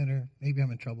 I'm a sinner, maybe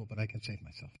I'm in trouble, but I can save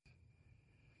myself.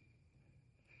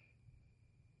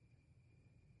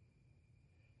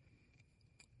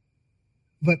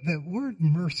 But the word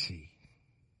mercy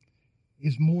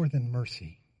is more than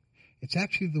mercy. It's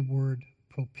actually the word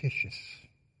propitious.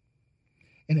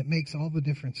 And it makes all the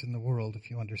difference in the world if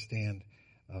you understand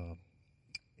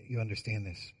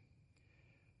this.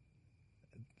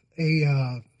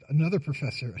 Another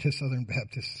professor at a Southern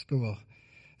Baptist school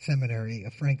seminary,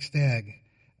 Frank Stagg,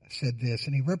 said this,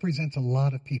 and he represents a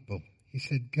lot of people. He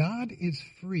said, God is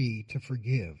free to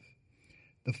forgive.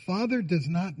 The Father does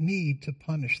not need to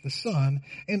punish the Son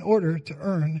in order to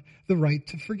earn the right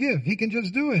to forgive. He can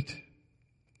just do it.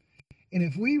 And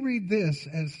if we read this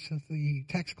as the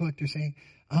tax collector saying,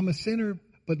 I'm a sinner,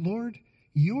 but Lord,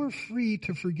 you're free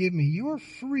to forgive me. You're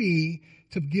free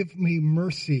to give me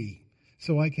mercy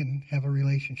so I can have a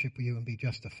relationship with you and be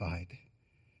justified.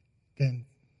 Then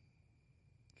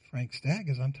Frank Stagg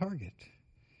is on target.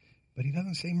 But he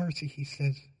doesn't say mercy. He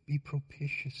says, be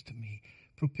propitious to me.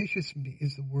 Propitious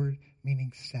is the word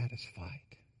meaning satisfied.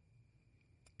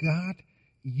 God,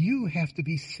 you have to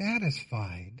be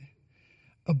satisfied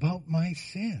about my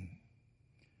sin.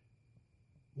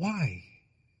 Why?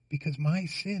 Because my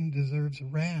sin deserves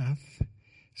wrath.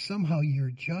 Somehow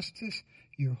your justice,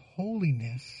 your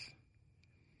holiness,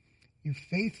 your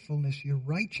faithfulness, your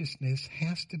righteousness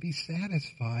has to be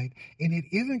satisfied. And it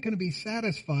isn't going to be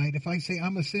satisfied if I say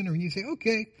I'm a sinner and you say,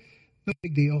 okay, no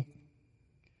big deal.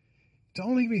 It's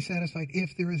only going to be satisfied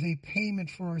if there is a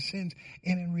payment for our sins.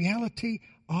 And in reality,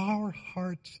 our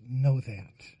hearts know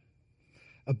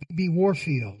that. B.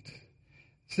 Warfield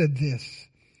said this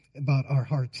about our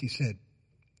hearts. He said,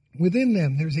 within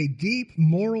them there's a deep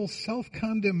moral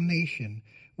self-condemnation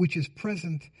which is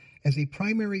present as a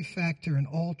primary factor in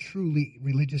all truly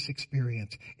religious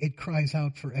experience. It cries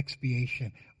out for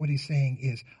expiation. What he's saying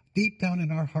is, deep down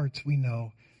in our hearts we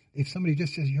know if somebody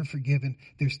just says you're forgiven,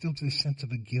 there's still this sense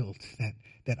of a guilt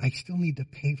that I still need to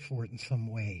pay for it in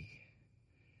some way.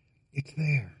 It's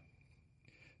there.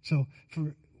 So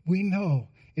we know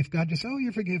if God just, oh,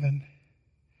 you're forgiven,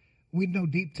 we know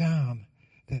deep down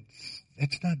that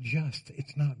that's not just,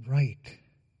 it's not right.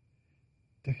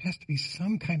 There has to be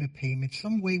some kind of payment,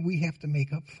 some way we have to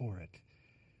make up for it.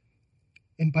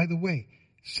 And by the way,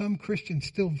 some Christians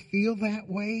still feel that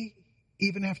way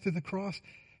even after the cross.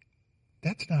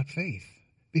 That's not faith,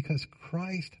 because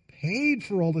Christ paid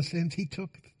for all the sins. He took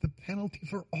the penalty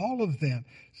for all of them.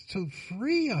 So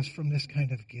free us from this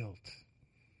kind of guilt.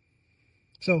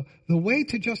 So the way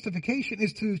to justification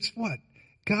is to what?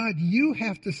 God, you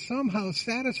have to somehow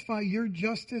satisfy your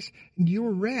justice and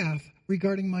your wrath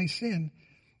regarding my sin.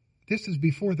 This is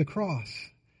before the cross.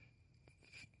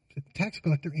 The tax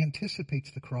collector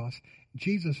anticipates the cross.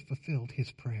 Jesus fulfilled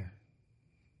his prayer.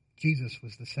 Jesus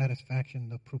was the satisfaction,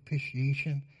 the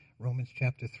propitiation, Romans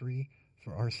chapter 3,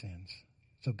 for our sins,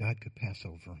 so God could pass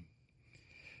over them.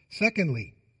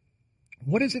 Secondly,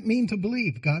 what does it mean to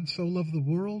believe? God so loved the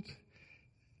world.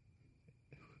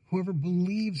 Whoever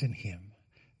believes in him,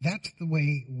 that's the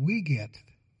way we get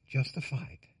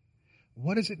justified.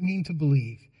 What does it mean to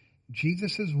believe?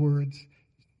 Jesus' words,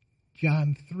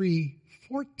 John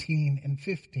 3:14 and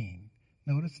 15.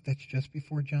 Notice that's just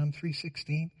before John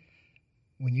 3:16.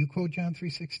 When you quote John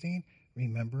 3:16,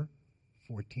 remember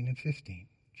 14 and 15.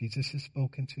 Jesus has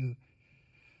spoken to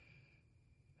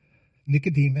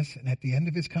Nicodemus, and at the end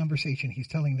of his conversation, he's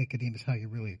telling Nicodemus how you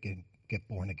really get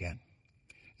born again.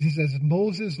 He says,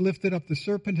 Moses lifted up the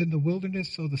serpent in the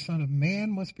wilderness, so the Son of Man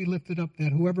must be lifted up,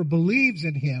 that whoever believes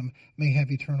in him may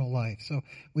have eternal life. So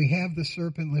we have the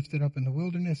serpent lifted up in the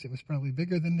wilderness. It was probably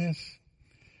bigger than this.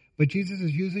 But Jesus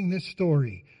is using this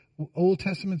story, Old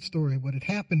Testament story. What had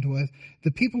happened was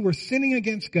the people were sinning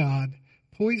against God.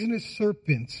 Poisonous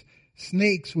serpents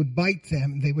snakes would bite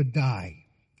them and they would die.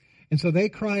 And so they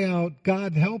cry out,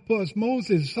 God, help us.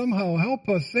 Moses, somehow help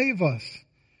us, save us.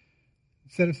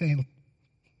 Instead of saying,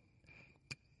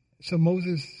 so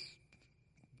Moses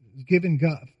was given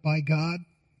by God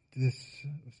this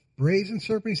brazen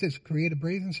serpent. He says, create a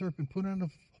brazen serpent, put it on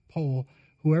a pole.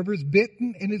 Whoever's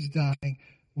bitten and is dying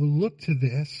will look to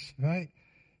this, right?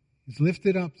 He's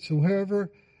lifted up. So whoever,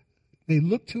 they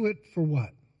look to it for what?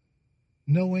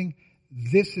 Knowing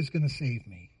this is going to save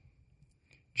me.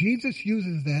 Jesus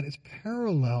uses that as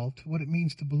parallel to what it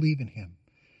means to believe in him.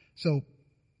 So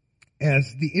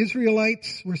as the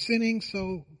Israelites were sinning,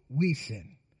 so we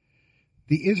sin.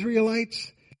 The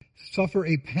Israelites suffer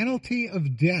a penalty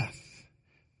of death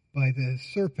by the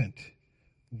serpent.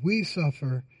 We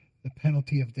suffer the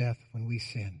penalty of death when we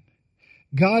sin.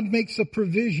 God makes a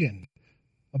provision.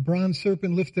 A bronze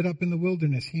serpent lifted up in the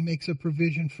wilderness. He makes a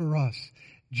provision for us.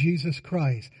 Jesus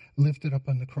Christ lifted up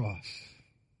on the cross.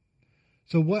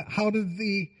 So how did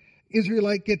the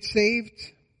Israelite get saved?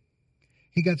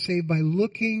 He got saved by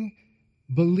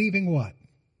believing what?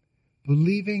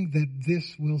 Believing that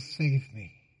this will save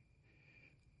me.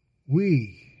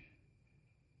 We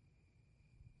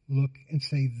look and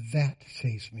say, that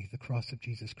saves me, the cross of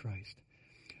Jesus Christ.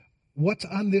 What's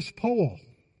on this pole?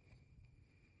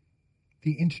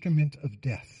 The instrument of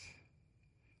death.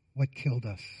 What killed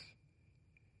us?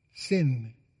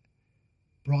 Sin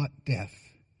brought death.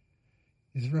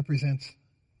 This represents,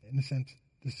 in a sense,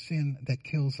 the sin that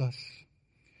kills us.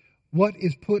 What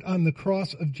is put on the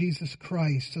cross of Jesus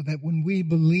Christ so that when we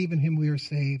believe in him we are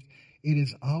saved? It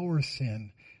is our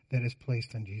sin that is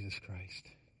placed on Jesus Christ.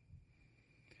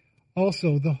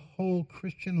 Also, the whole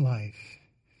Christian life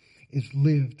is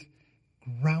lived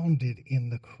grounded in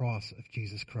the cross of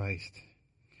Jesus Christ.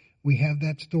 We have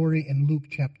that story in Luke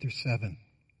chapter 7.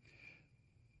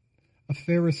 A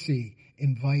Pharisee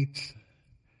invites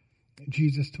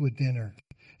Jesus to a dinner.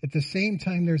 At the same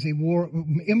time, there's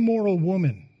an immoral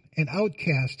woman, an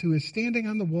outcast, who is standing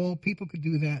on the wall. People could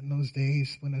do that in those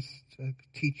days when a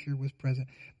teacher was present.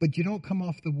 But you don't come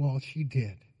off the wall. She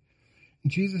did.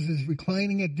 And Jesus is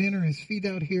reclining at dinner, his feet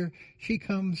out here. She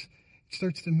comes,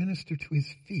 starts to minister to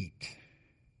his feet.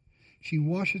 She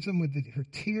washes them with her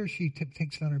tears. She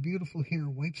takes down her beautiful hair,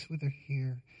 wipes with her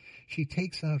hair. She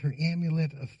takes out her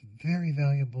amulet of very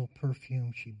valuable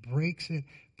perfume. She breaks it,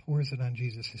 pours it on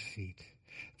Jesus' feet.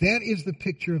 That is the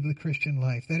picture of the Christian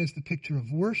life. That is the picture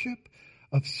of worship,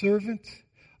 of servant,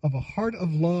 of a heart of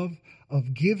love,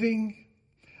 of giving,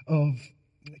 of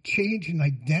change in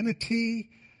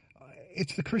identity.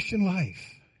 It's the Christian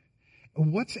life.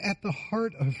 What's at the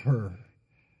heart of her?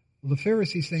 The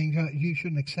Pharisee saying, God, you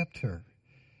shouldn't accept her.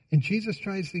 And Jesus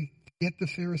tries to get the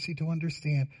Pharisee to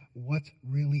understand what's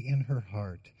really in her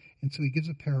heart. And so he gives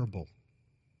a parable.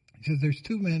 He says there's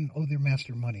two men owe their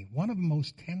master money. One of them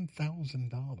owes $10,000.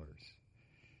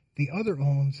 The other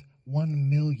owns $1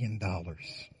 million.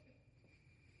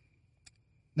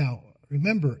 Now,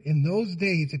 remember, in those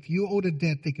days, if you owed a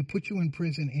debt, they could put you in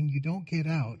prison and you don't get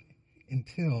out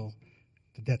until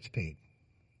the debt's paid.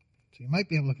 So you might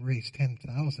be able to raise $10,000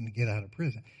 to get out of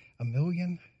prison. $1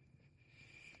 million?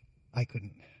 I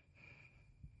couldn't.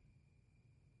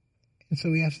 And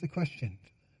so he asked the question.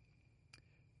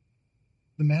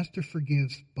 The master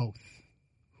forgives both.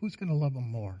 Who's going to love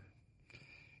him more?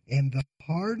 And the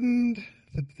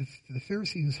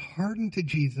Pharisee who's hardened to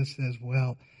Jesus says,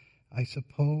 well, I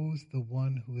suppose the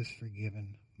one who is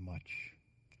forgiven much.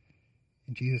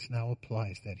 And Jesus now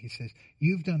applies that. He says,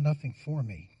 you've done nothing for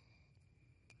me.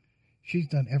 She's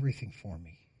done everything for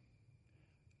me.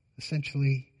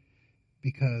 Essentially,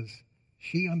 because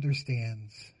she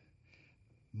understands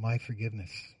my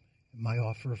forgiveness, my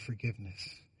offer of forgiveness.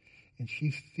 And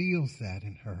she feels that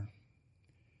in her.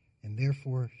 And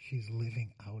therefore, she's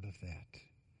living out of that.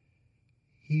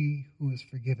 He who is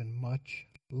forgiven much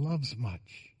loves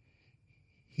much.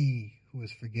 He who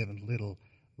is forgiven little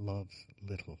loves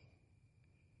little.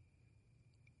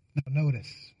 Now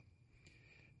notice,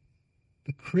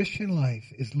 the Christian life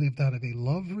is lived out of a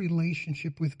love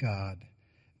relationship with God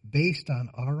based on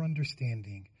our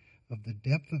understanding of the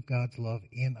depth of God's love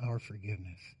in our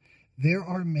forgiveness. There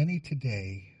are many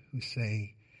today who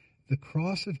say the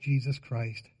cross of Jesus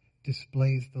Christ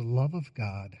displays the love of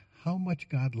God, how much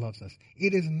God loves us.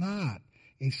 It is not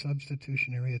a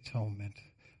substitutionary atonement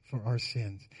for our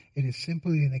sins. It is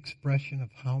simply an expression of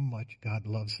how much God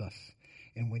loves us.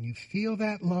 And when you feel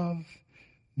that love,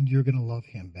 you're going to love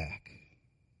him back.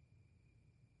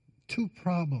 Two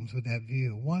problems with that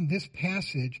view. One, this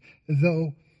passage,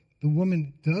 though the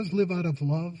woman does live out of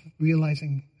love,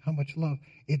 realizing how much love,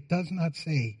 it does not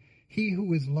say, he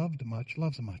who is loved much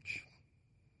loves much.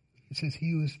 It says,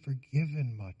 he who is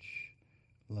forgiven much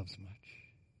loves much.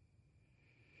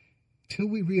 Till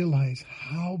we realize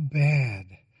how bad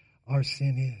our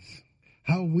sin is,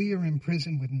 how we are in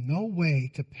prison with no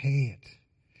way to pay it,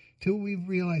 till we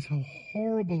realize how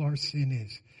horrible our sin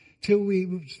is, till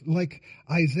we, like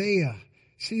Isaiah,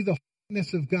 see the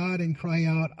holiness of God and cry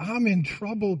out, I'm in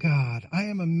trouble, God. I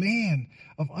am a man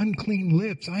of unclean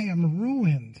lips. I am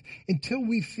ruined. Until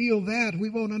we feel that, we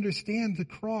won't understand the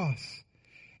cross.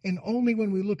 And only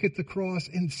when we look at the cross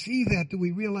and see that do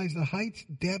we realize the heights,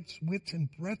 depths, widths, and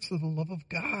breadths of the love of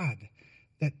God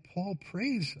that Paul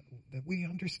prays that we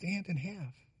understand and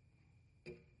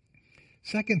have.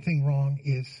 Second thing wrong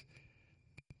is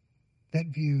that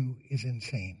view is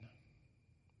insane.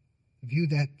 The view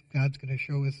that God's going to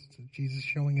show us, Jesus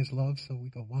showing his love, so we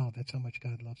go, wow, that's how much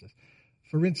God loves us.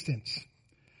 For instance,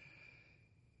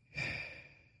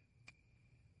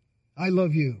 I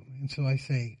love you, and so I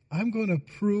say, I'm going to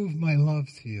prove my love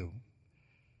to you.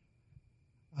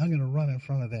 I'm going to run in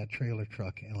front of that trailer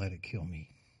truck and let it kill me.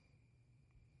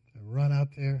 I run out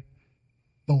there,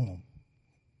 boom.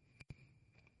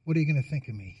 What are you going to think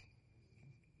of me?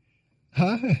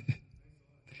 Huh?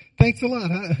 Thanks a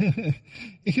lot, huh?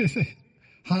 You're going to say,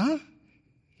 huh?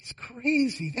 He's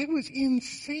crazy. That was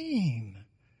insane.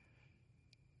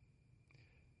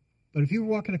 But if you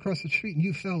were walking across the street and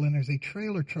you fell and there's a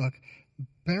trailer truck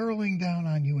barreling down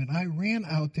on you and I ran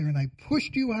out there and I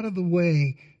pushed you out of the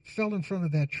way, fell in front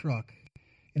of that truck,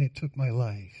 and it took my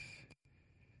life,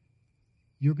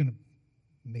 you're going to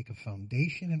make a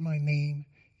foundation in my name.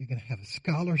 You're going to have a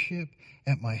scholarship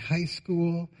at my high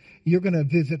school. You're going to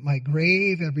visit my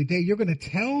grave every day. You're going to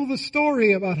tell the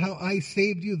story about how I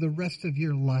saved you the rest of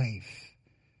your life.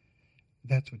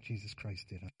 That's what Jesus Christ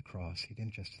did on the cross. He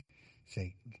didn't just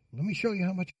say, let me show you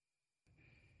how much.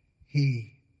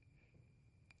 He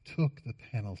took the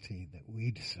penalty that we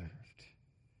deserved.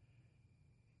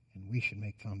 And we should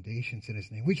make foundations in his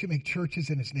name. We should make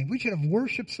churches in his name. We should have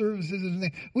worship services in his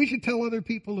name. We should tell other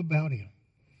people about him.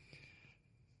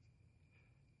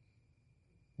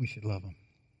 We should love him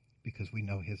because we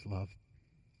know his love.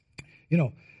 You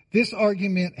know, this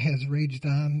argument has raged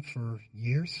on for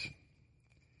years.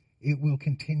 It will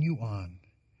continue on.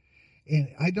 And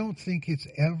I don't think it's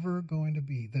ever going to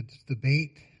be, the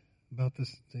debate about the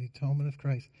atonement of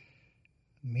Christ,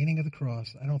 the meaning of the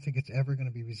cross, I don't think it's ever going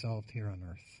to be resolved here on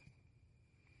earth.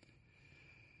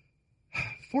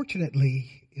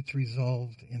 Fortunately, it's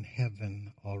resolved in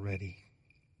heaven already.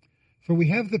 For we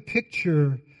have the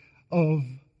picture of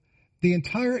the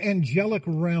entire angelic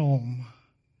realm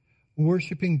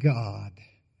worshiping God,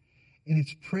 and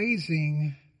it's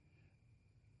praising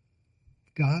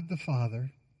God the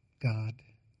Father, God,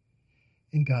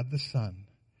 and God the Son.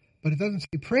 But it doesn't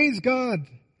say, praise God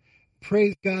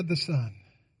the Son.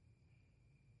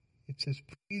 It says,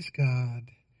 praise God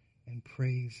and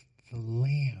praise the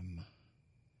Lamb.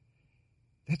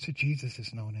 That's what Jesus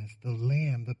is known as, the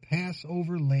Lamb, the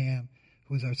Passover Lamb,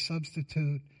 who is our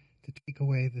substitute to take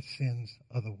away the sins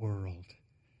of the world.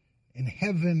 In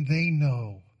heaven, they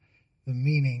know the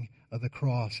meaning of the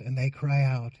cross, and they cry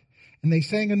out. And they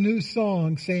sang a new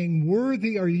song saying,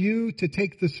 worthy are you to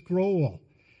take the scroll,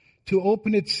 to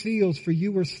open its seals, for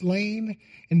you were slain,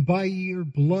 and by your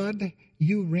blood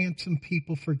you ransomed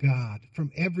people for God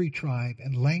from every tribe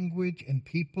and language and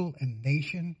people and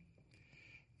nation.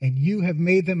 And you have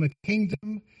made them a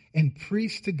kingdom and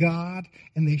priests to God,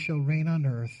 and they shall reign on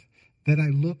earth. That I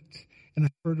looked and I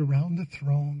heard around the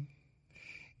throne,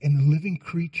 and the living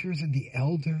creatures and the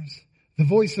elders, the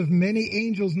voice of many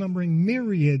angels numbering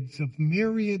myriads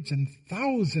and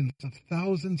thousands of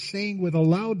thousands, saying with a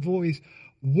loud voice,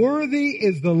 worthy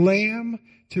is the Lamb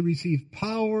to receive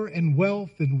power and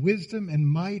wealth and wisdom and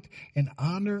might and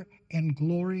honor and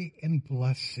glory and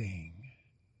blessing.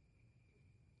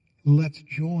 Let's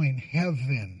join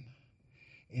heaven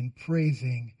in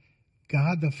praising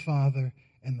God the Father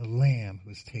and the Lamb who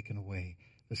has taken away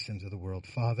the sins of the world.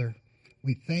 Father,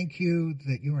 we thank you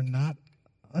that you are not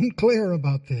unclear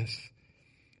about this,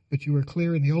 but you are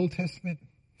clear in the Old Testament,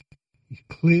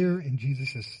 clear in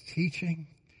Jesus' teaching,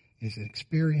 his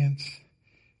experience,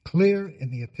 clear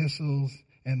in the epistles,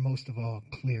 and most of all,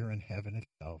 clear in heaven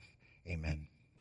itself. Amen.